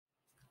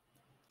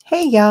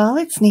Hey y'all,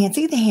 it's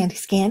Nancy the Handy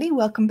Scandy.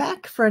 Welcome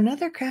back for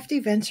another crafty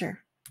venture.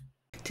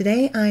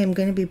 Today I am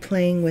going to be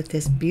playing with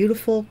this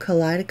beautiful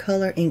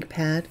Kaleidacolor ink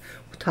pad.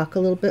 We'll talk a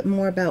little bit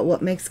more about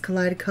what makes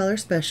Kaleidacolor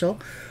special,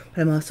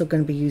 but I'm also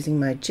going to be using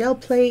my gel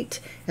plate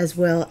as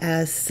well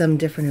as some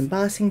different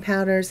embossing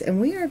powders,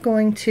 and we are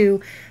going to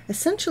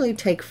essentially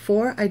take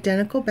 4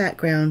 identical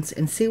backgrounds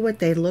and see what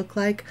they look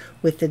like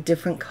with the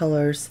different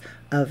colors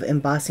of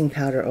embossing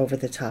powder over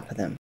the top of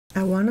them.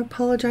 I want to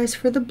apologize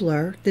for the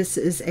blur. This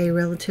is a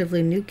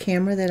relatively new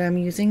camera that I'm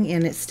using,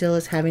 and it still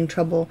is having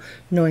trouble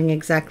knowing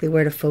exactly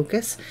where to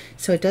focus.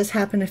 So it does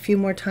happen a few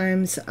more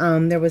times.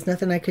 There was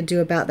nothing I could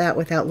do about that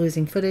without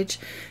losing footage.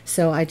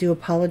 So I do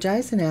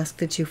apologize and ask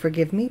that you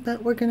forgive me,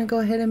 but we're going to go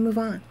ahead and move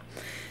on.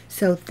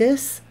 So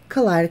this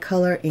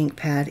Kaleidacolor ink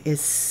pad is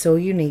so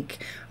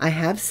unique. I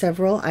have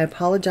several. I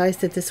apologize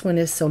that this one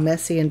is so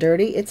messy and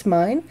dirty. It's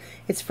mine.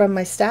 It's from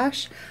my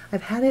stash.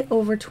 I've had it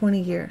over 20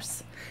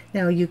 years.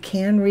 Now you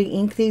can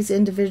re-ink these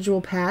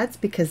individual pads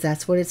because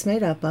that's what it's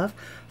made up of,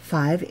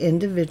 5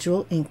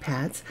 individual ink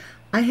pads.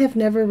 I have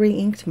never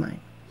re-inked mine,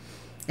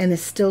 and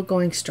it's still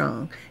going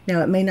strong.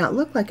 Now it may not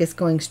look like it's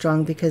going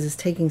strong because it's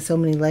taking so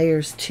many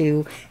layers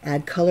to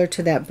add color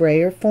to that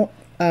brayer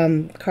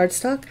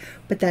cardstock,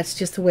 but that's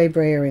just the way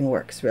brayering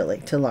works, really,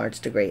 to a large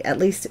degree, at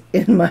least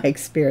in my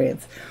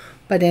experience.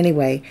 But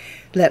anyway,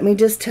 let me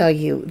just tell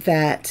you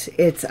that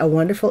it's a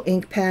wonderful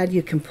ink pad.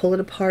 You can pull it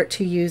apart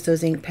to use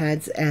those ink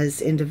pads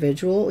as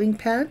individual ink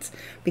pads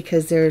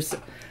because there's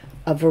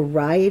a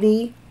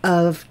variety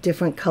of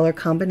different color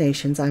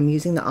combinations. I'm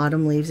using the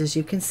Autumn Leaves, as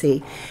you can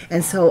see,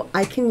 and so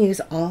I can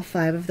use all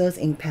 5 of those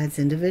ink pads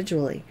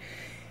individually.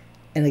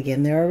 And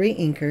again, there are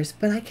re-inkers,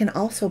 but I can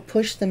also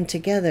push them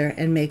together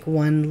and make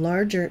one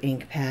larger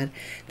ink pad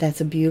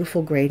that's a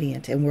beautiful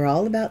gradient. And we're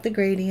all about the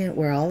gradient,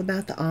 we're all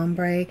about the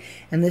ombre,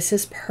 and this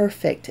is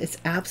perfect. It's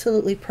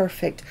absolutely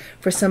perfect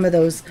for some of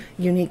those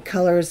unique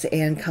colors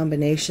and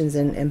combinations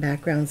and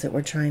backgrounds that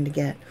we're trying to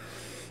get.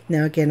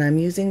 Now again, I'm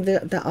using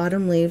the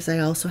Autumn Leaves. I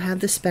also have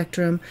the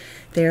Spectrum.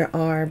 There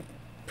are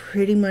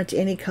pretty much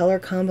any color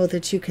combo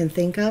that you can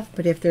think of,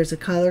 but if there's a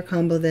color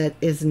combo that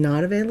is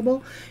not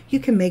available, you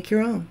can make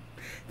your own.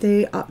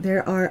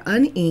 There are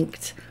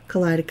uninked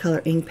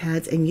Kaleidacolor ink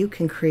pads, and you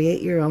can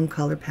create your own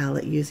color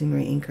palette using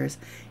re-inkers.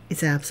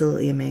 It's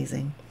absolutely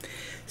amazing.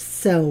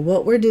 So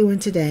what we're doing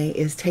today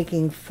is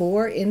taking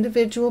 4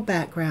 individual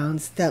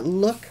backgrounds that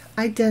look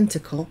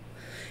identical.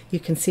 You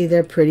can see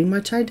they're pretty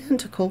much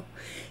identical,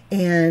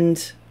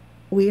 and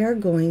we are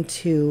going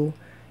to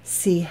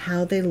see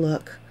how they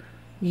look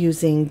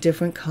using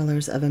different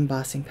colors of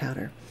embossing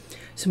powder.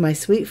 So my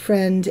sweet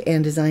friend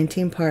and design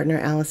team partner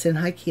Allison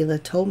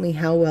Haikila told me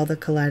how well the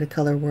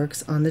Kaleidacolor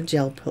works on the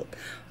gel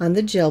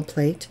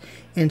plate,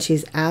 and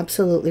she's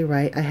absolutely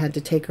right. I had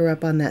to take her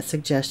up on that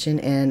suggestion,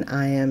 and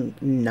I am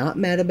not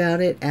mad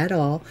about it at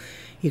all.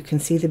 You can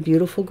see the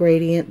beautiful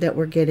gradient that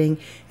we're getting,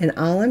 and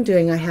all I'm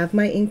doing, I have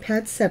my ink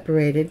pads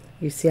separated.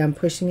 You see I'm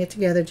pushing it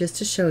together just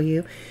to show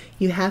you.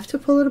 You have to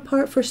pull it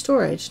apart for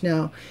storage.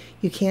 Now,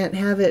 you can't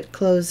have it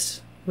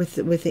closed with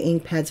the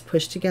ink pads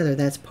pushed together.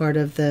 That's part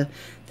of the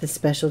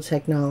special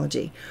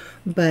technology.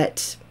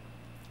 But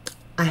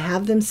I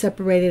have them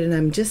separated, and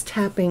I'm just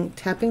tapping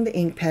the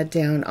ink pad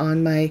down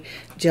on my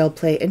gel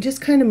plate and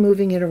just kind of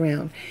moving it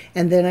around.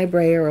 And then I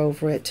brayer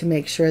over it to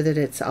make sure that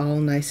it's all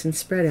nice and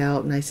spread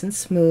out, nice and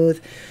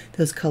smooth.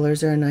 Those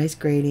colors are a nice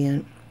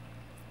gradient.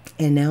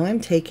 And now I'm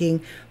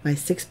taking my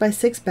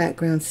 6x6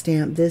 background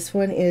stamp. This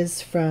one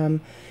is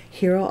from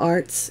Hero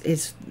Arts.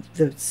 It's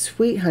the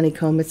Sweet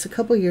Honeycomb. It's a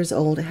couple years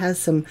old. It has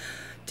some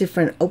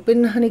different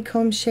open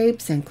honeycomb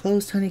shapes and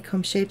closed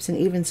honeycomb shapes and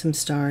even some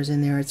stars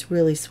in there. It's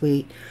really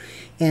sweet.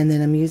 And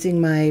then I'm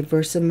using my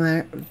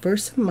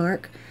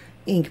Versamark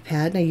ink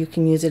pad. Now you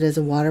can use it as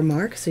a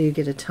watermark so you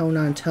get a tone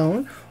on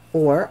tone,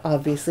 or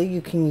obviously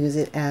you can use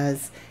it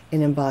as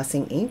an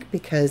embossing ink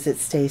because it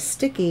stays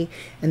sticky,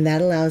 and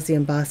that allows the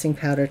embossing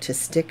powder to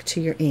stick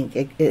to your ink.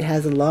 It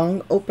has a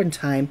long open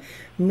time,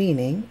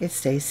 meaning it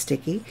stays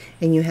sticky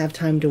and you have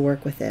time to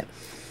work with it.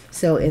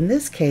 So in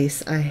this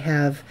case, I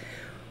have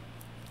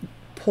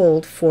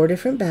pulled 4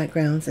 different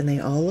backgrounds, and they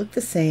all look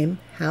the same.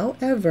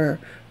 However,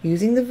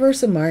 using the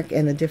Versamark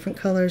and the different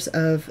colors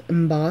of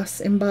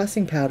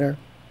embossing powder,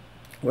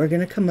 we're going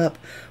to come up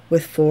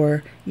with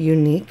 4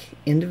 unique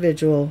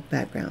individual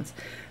backgrounds.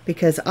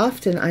 Because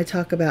often I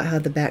talk about how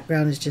the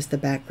background is just the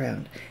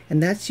background,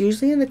 and that's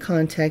usually in the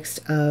context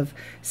of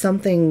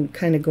something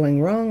kind of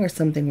going wrong or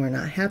something we're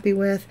not happy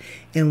with,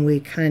 and we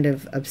kind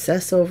of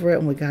obsess over it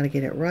and we got to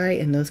get it right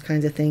and those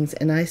kinds of things.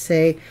 And I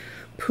say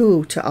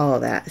poo to all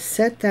of that.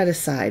 Set that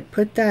aside.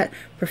 Put that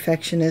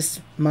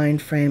perfectionist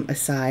mind frame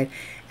aside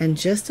and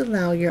just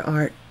allow your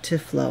art to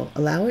flow.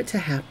 Allow it to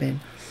happen.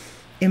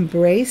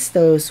 Embrace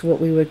those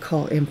what we would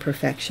call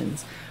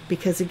imperfections,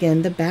 because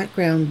again, the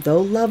background,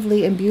 though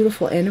lovely and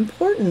beautiful and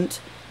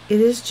important, it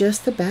is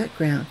just the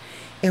background.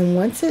 And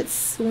once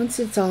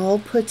it's all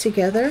put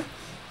together,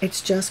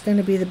 it's just going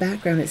to be the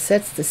background. It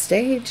sets the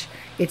stage,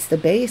 it's the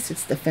base,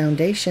 it's the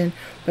foundation,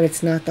 but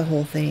it's not the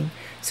whole thing.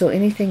 So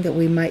anything that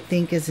we might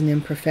think is an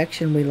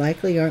imperfection, we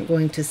likely aren't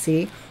going to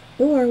see,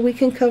 or we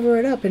can cover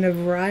it up in a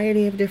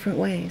variety of different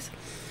ways.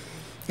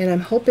 And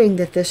I'm hoping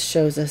that this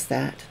shows us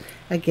that.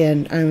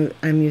 Again,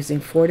 I'm using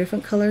 4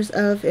 different colors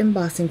of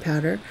embossing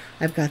powder.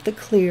 I've got the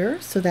clear,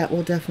 so that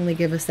will definitely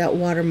give us that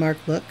watermark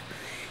look.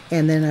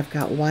 And then I've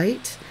got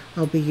white.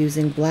 I'll be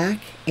using black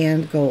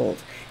and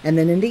gold. And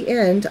then in the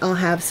end, I'll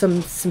have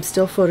some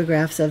still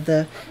photographs of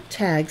the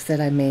tags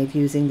that I made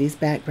using these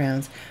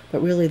backgrounds.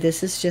 But really,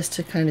 this is just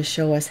to kind of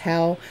show us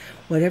how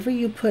whatever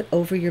you put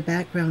over your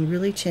background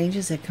really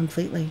changes it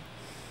completely.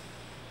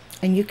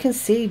 And you can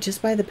see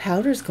just by the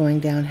powders going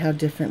down how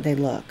different they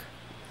look.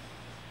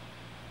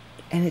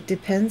 And it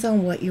depends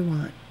on what you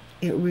want.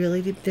 It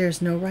really,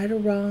 there's no right or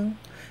wrong.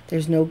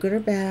 There's no good or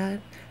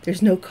bad.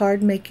 There's no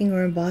card making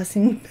or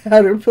embossing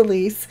powder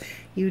police.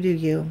 You do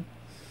you.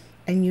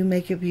 And you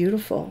make it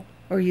beautiful.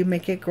 Or you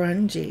make it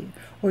grungy.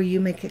 Or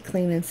you make it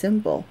clean and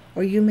simple.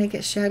 Or you make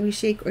it shabby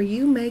chic. Or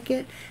you make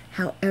it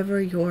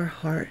however your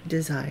heart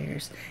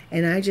desires.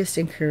 And I just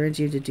encourage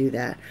you to do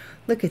that.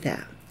 Look at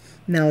that.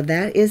 Now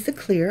that is the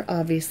clear,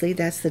 obviously.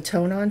 That's the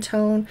tone on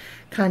tone,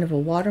 kind of a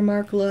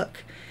watermark look.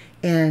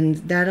 And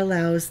that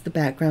allows the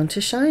background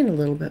to shine a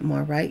little bit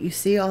more, right? You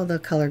see all the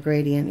color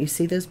gradient. You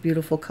see those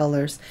beautiful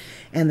colors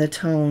and the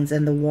tones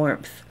and the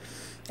warmth.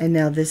 And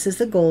now this is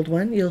the gold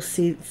one. You'll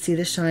see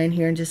the shine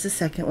here in just a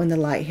second when the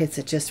light hits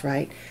it just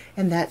right.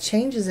 And that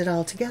changes it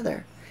all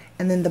together.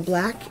 And then the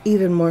black,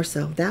 even more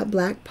so. That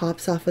black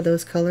pops off of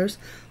those colors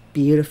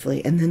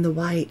beautifully. And then the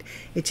white,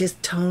 it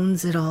just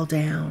tones it all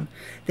down.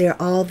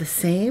 They're all the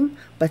same,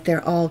 but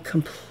they're all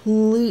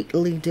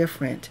completely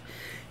different.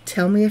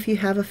 Tell me if you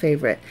have a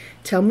favorite.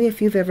 Tell me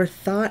if you've ever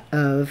thought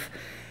of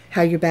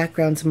how your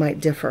backgrounds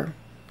might differ,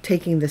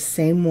 taking the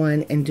same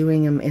one and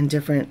doing them in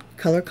different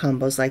color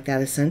combos like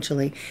that,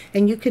 essentially.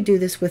 And you could do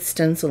this with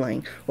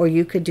stenciling, or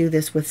you could do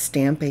this with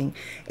stamping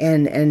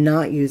and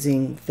not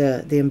using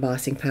the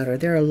embossing powder.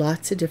 There are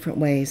lots of different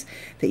ways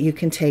that you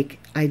can take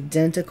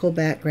identical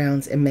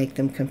backgrounds and make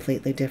them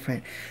completely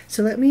different.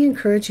 So let me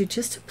encourage you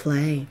just to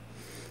play.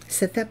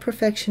 Set that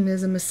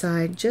perfectionism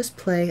aside. Just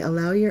play.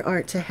 Allow your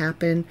art to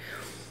happen.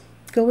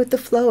 Go with the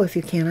flow if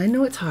you can. I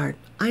know it's hard.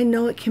 I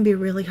know it can be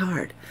really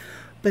hard.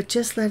 But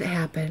just let it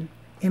happen.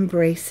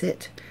 Embrace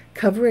it.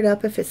 Cover it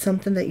up if it's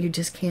something that you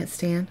just can't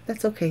stand.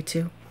 That's okay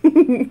too.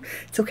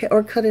 It's okay.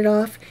 Or cut it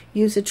off.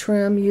 Use a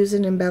trim. Use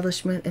an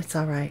embellishment. It's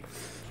all right.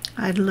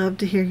 I'd love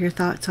to hear your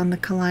thoughts on the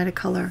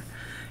Kaleidacolor.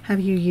 Have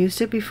you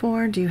used it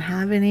before? Do you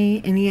have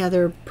any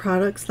other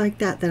products like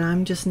that that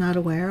I'm just not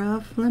aware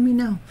of? Let me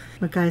know.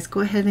 But guys,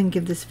 go ahead and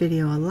give this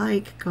video a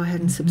like. Go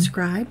ahead and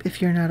subscribe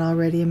if you're not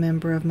already a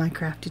member of my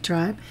crafty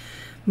tribe.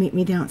 Meet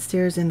me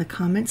downstairs in the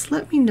comments.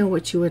 Let me know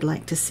what you would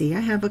like to see. I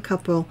have a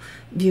couple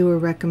viewer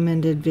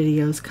recommended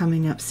videos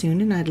coming up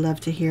soon, and I'd love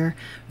to hear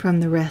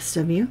from the rest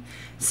of you.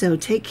 So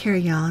take care,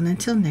 y'all, and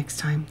until next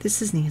time, this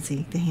is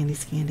Nancy, the Handy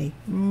Scandy.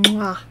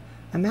 Mwah.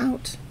 I'm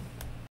out.